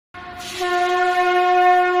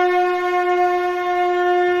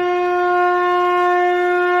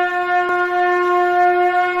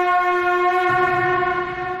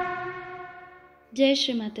Jai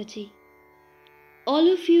Shri Mataji. All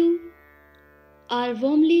of you are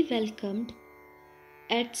warmly welcomed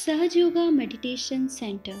at Sahaj Yoga Meditation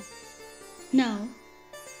Center. Now,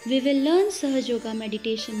 we will learn Sahaj Yoga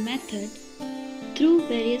meditation method through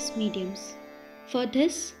various mediums. For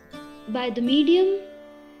this, by the medium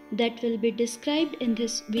that will be described in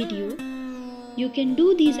this video, you can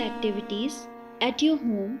do these activities at your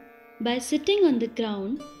home by sitting on the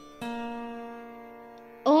ground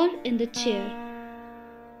or in the chair.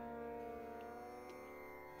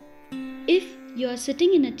 If you are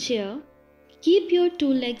sitting in a chair, keep your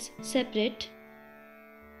two legs separate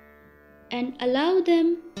and allow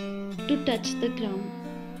them to touch the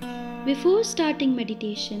ground. Before starting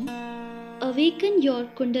meditation, awaken your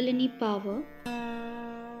Kundalini power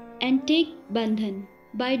and take Bandhan.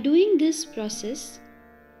 By doing this process,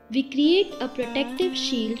 we create a protective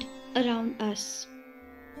shield around us.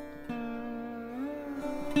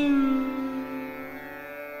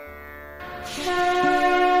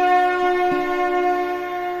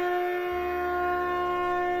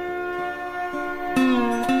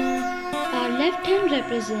 Our left hand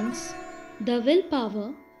represents the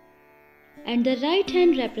willpower and the right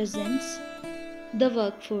hand represents the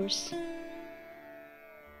workforce.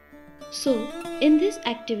 So, in this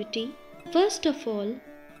activity, first of all,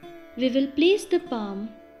 we will place the palm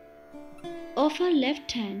of our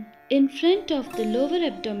left hand in front of the lower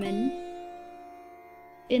abdomen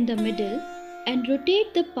in the middle and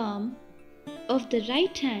rotate the palm of the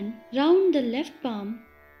right hand round the left palm,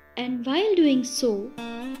 and while doing so,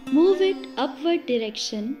 move it upward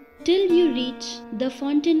direction till you reach the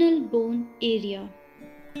fontanel bone area.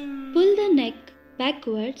 Pull the neck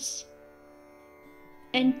backwards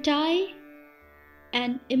and tie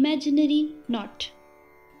an imaginary knot.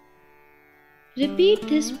 Repeat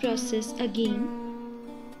this process again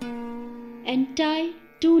and tie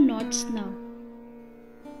 2 knots now.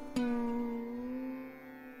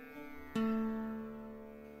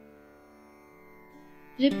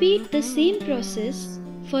 Repeat the same process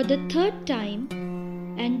for the third time,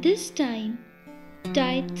 and this time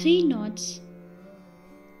tie 3 knots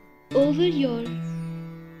over your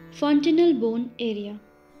fontanel bone area.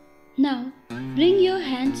 Now bring your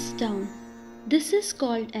hands down. This is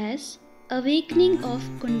called as awakening of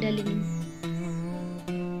Kundalini.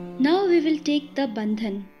 Now we will take the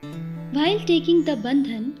Bandhan. While taking the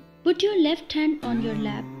Bandhan, put your left hand on your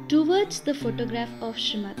lap towards the photograph of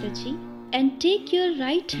Shri Mataji and take your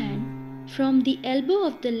right hand from the elbow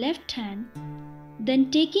of the left hand, then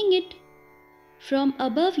taking it from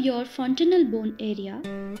above your fontanel bone area,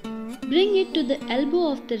 bring it to the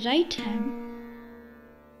elbow of the right hand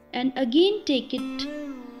and again take it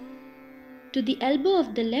to the elbow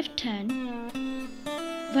of the left hand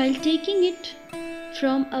while taking it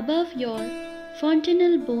from above your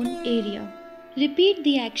fontanel bone area. Repeat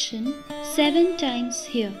the action 7 times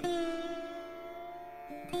here.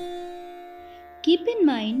 Keep in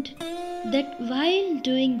mind that while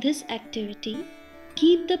doing this activity,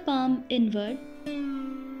 keep the palm inward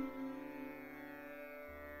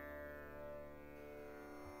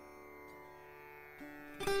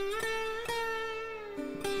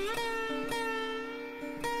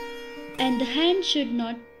and the hand should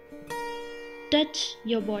not touch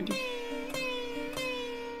your body.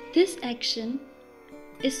 This action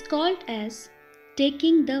is called as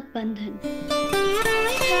taking the Bandhan.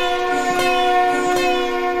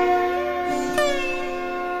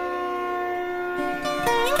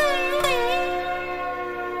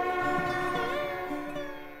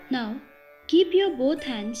 Now keep your both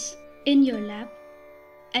hands in your lap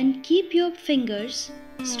and keep your fingers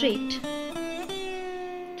straight.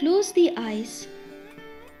 Close the eyes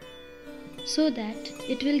so that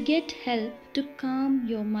it will get help to calm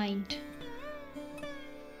your mind.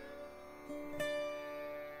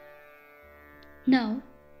 Now,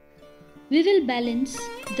 we will balance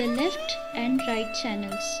the left and right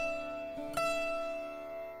channels.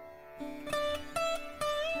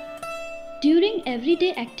 During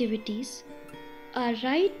everyday activities, our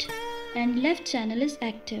right and left channel is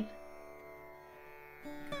active,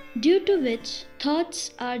 due to which thoughts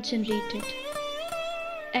are generated,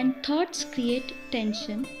 and thoughts create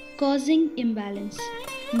tension, causing imbalance.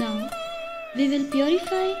 Now, we will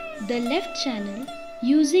purify the left channel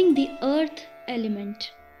using the earth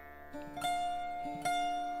element.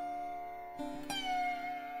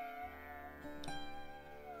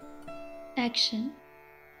 Action.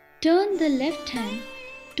 Turn the left hand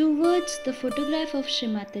towards the photograph of Shri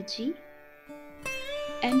Mataji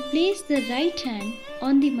and place the right hand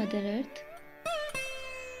on the Mother Earth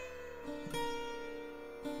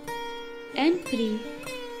and pray,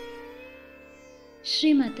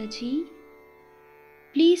 Shri Mataji,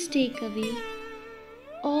 please take away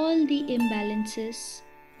all the imbalances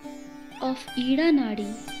of Ida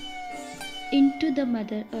Nadi into the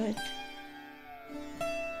Mother Earth.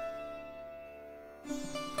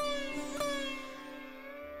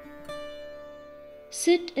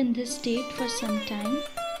 Sit in this state for some time.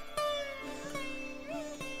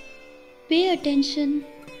 Pay attention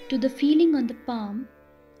to the feeling on the palm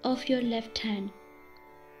of your left hand.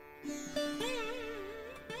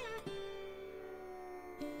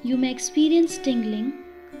 You may experience tingling,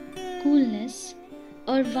 coolness,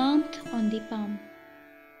 or warmth on the palm.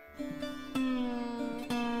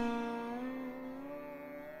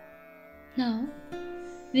 Now,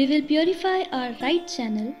 we will purify our right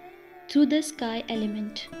channel through the sky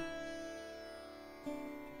element.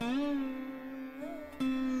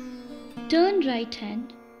 Turn right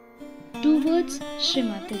hand towards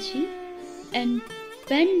Srimataji and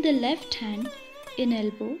bend the left hand in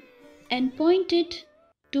elbow and point it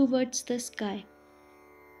towards the sky.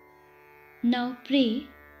 Now pray,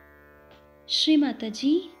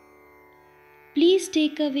 Srimataji, please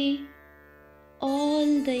take away all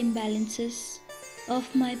the imbalances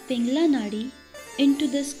of my Pingla Nadi into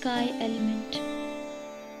the sky element.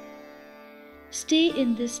 Stay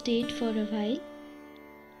in this state for a while.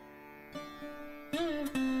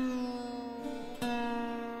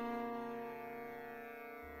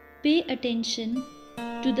 Pay attention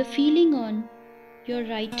to the feeling on your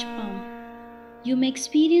right palm. You may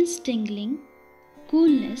experience tingling,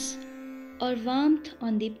 coolness, or warmth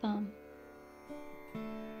on the palm.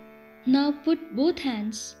 Now put both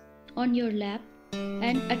hands on your lap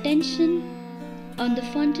and attention on the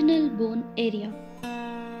fontanel bone area.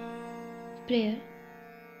 Prayer.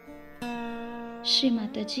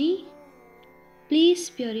 Srimataji, please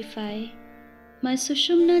purify my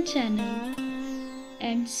Sushumna channel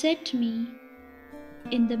and set me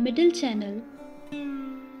in the middle channel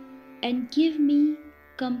and give me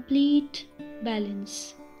complete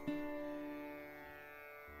balance.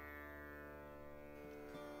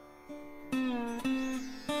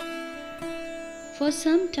 For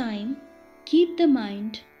some time, keep the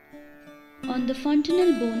mind on the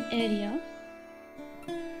fontanel bone area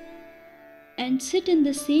and sit in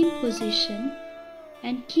the same position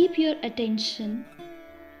and keep your attention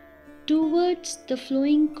towards the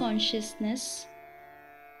flowing consciousness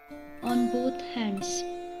on both hands.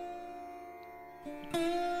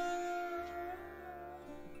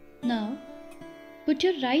 Now, put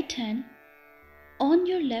your right hand on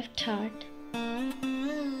your left heart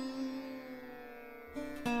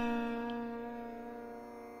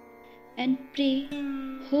and pray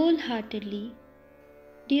wholeheartedly,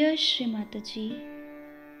 Dear Srimataji,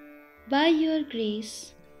 by your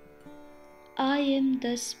grace, I am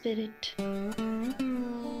the Spirit.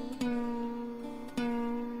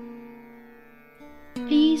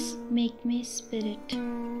 Please make me Spirit.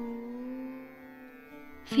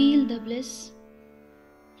 Feel the bliss.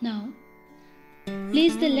 Now,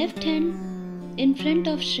 place the left hand in front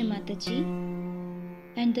of Srimataji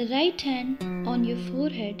and the right hand on your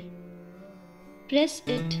forehead. Press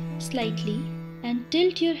it slightly and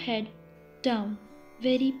tilt your head down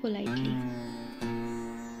very politely.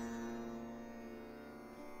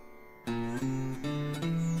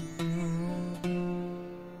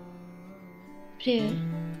 Prayer.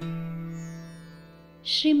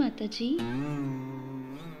 Srimataji,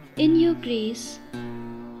 in your grace,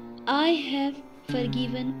 I have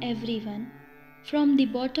forgiven everyone from the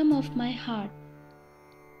bottom of my heart.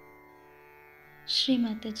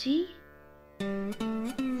 Srimataji,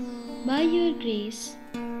 by your grace,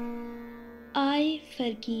 I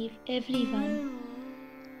forgive everyone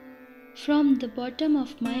from the bottom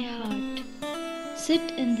of my heart. Sit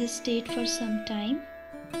in this state for some time.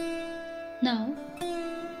 Now,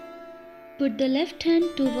 put the left hand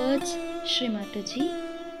towards Srimataji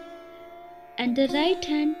and the right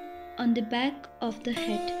hand on the back of the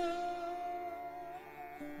head.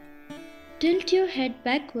 Tilt your head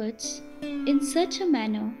backwards in such a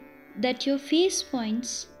manner that your face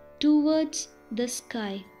points towards the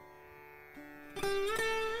sky.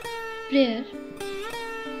 Prayer.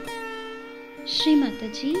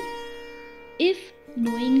 Srimataji, if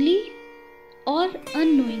knowingly or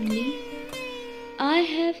unknowingly I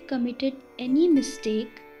have committed any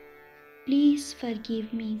mistake, please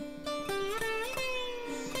forgive me.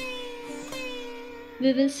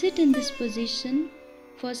 We will sit in this position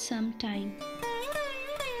for some time.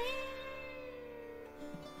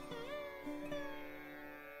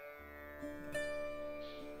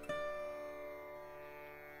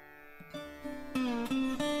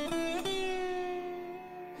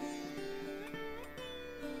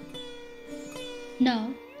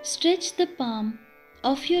 Now, stretch the palm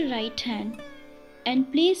of your right hand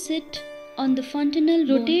and place it on the fontanel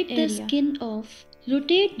bone area.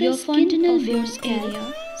 Rotate the skin of your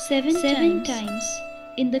scalp seven times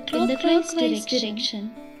in the clockwise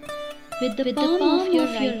direction with the palm of your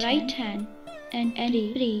right hand and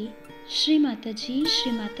pray, Shri Mataji,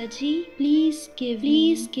 please give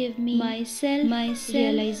me my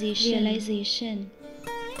self-realization.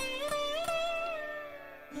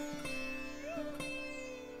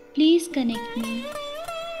 Please connect me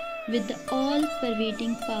with the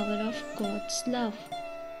all-pervading power of God's love.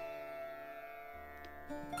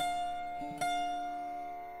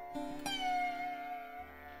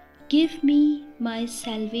 Give me my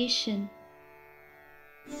salvation.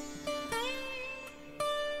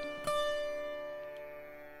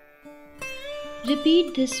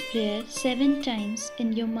 Repeat this prayer 7 times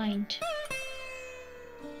in your mind.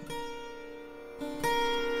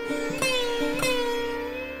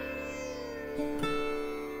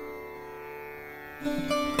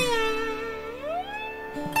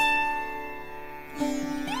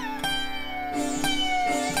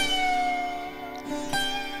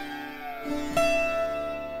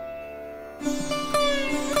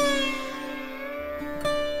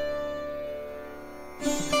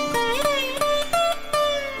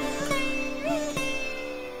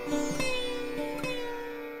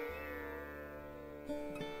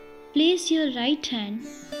 Place your right hand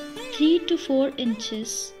 3 to 4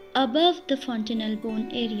 inches above the fontanel bone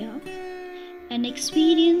area and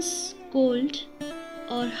experience cold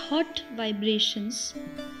or hot vibrations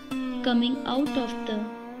coming out of the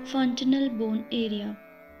fontanel bone area.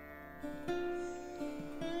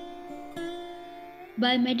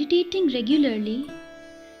 By meditating regularly,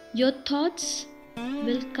 your thoughts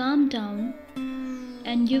will calm down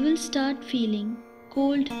and you will start feeling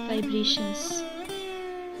cold vibrations.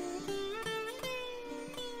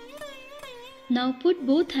 Now put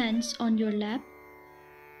both hands on your lap.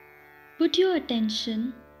 Put your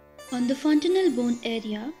attention on the fontanel bone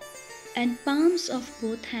area and palms of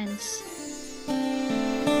both hands.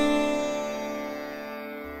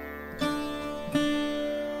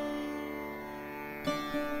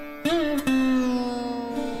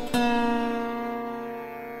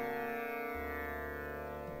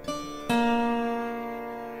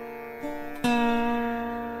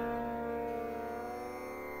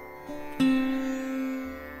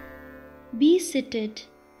 Be seated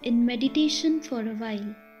in meditation for a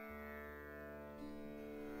while.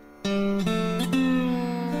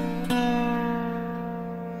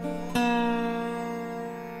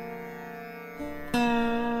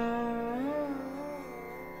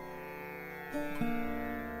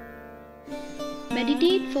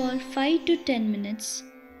 Meditate for 5 to 10 minutes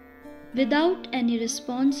without any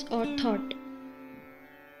response or thought.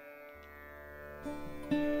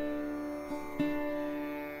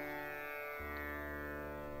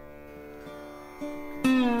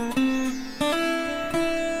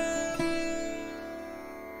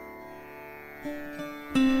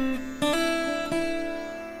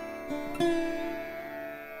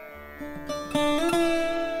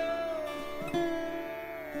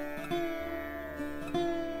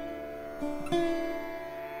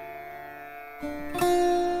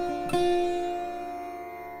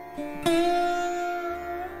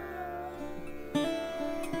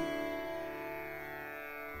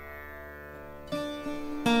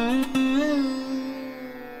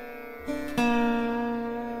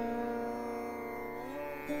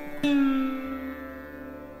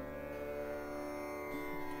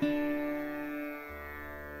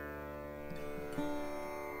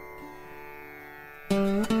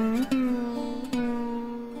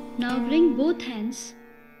 Now bring both hands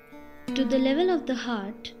to the level of the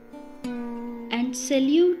heart and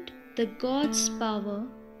salute the God's power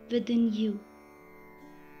within you.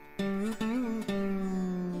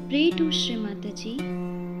 Pray to Shri Mataji.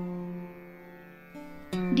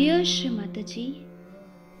 Dear Shri Mataji,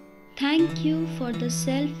 thank you for the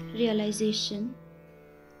self-realization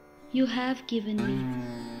you have given me.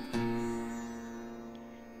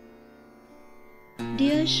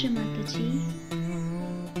 Dear Shri Mataji,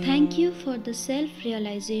 thank you for the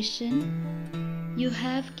self-realization you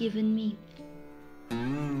have given me.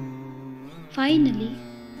 Finally,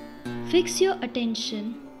 fix your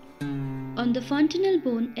attention on the fontanel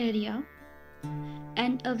bone area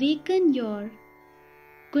and awaken your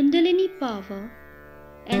Kundalini power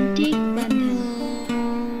and take Bandhan.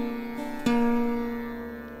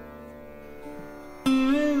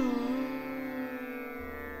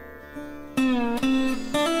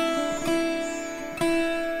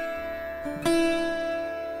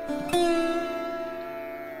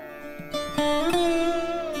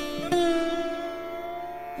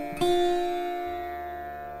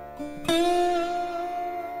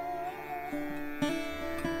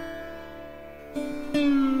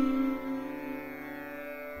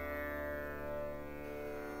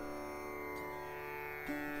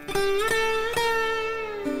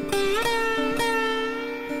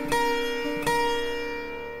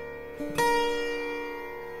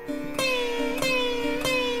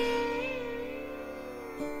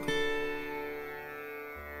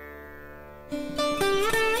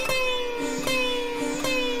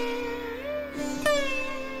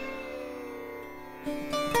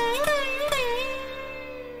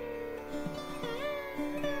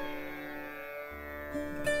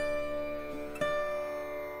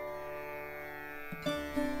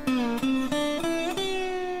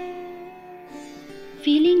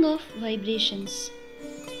 Feeling of vibrations.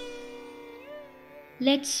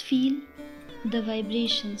 Let's feel the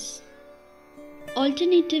vibrations.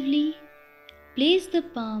 Alternatively, place the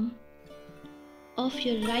palm of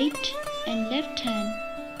your right and left hand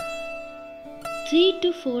 3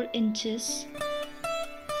 to 4 inches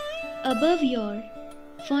above your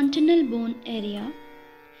fontanel bone area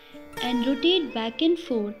and rotate back and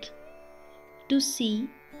forth to see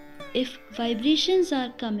if vibrations are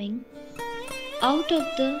coming out of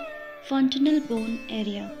the fontanel bone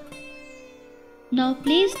area. Now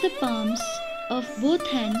place the palms of both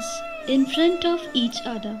hands in front of each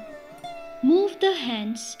other. Move the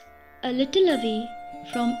hands a little away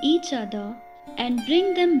from each other and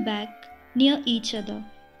bring them back near each other.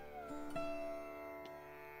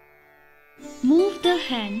 Move the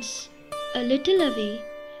hands a little away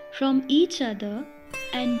from each other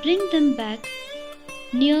and bring them back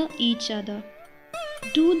near each other.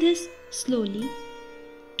 Do this slowly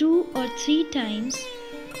 2 or 3 times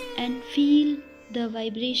and feel the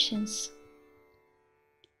vibrations.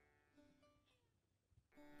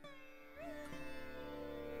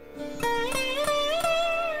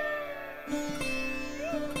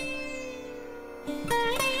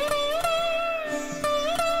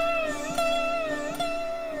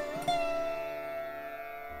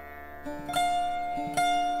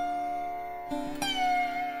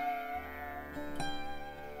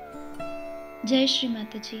 Jai Shri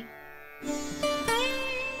Mataji.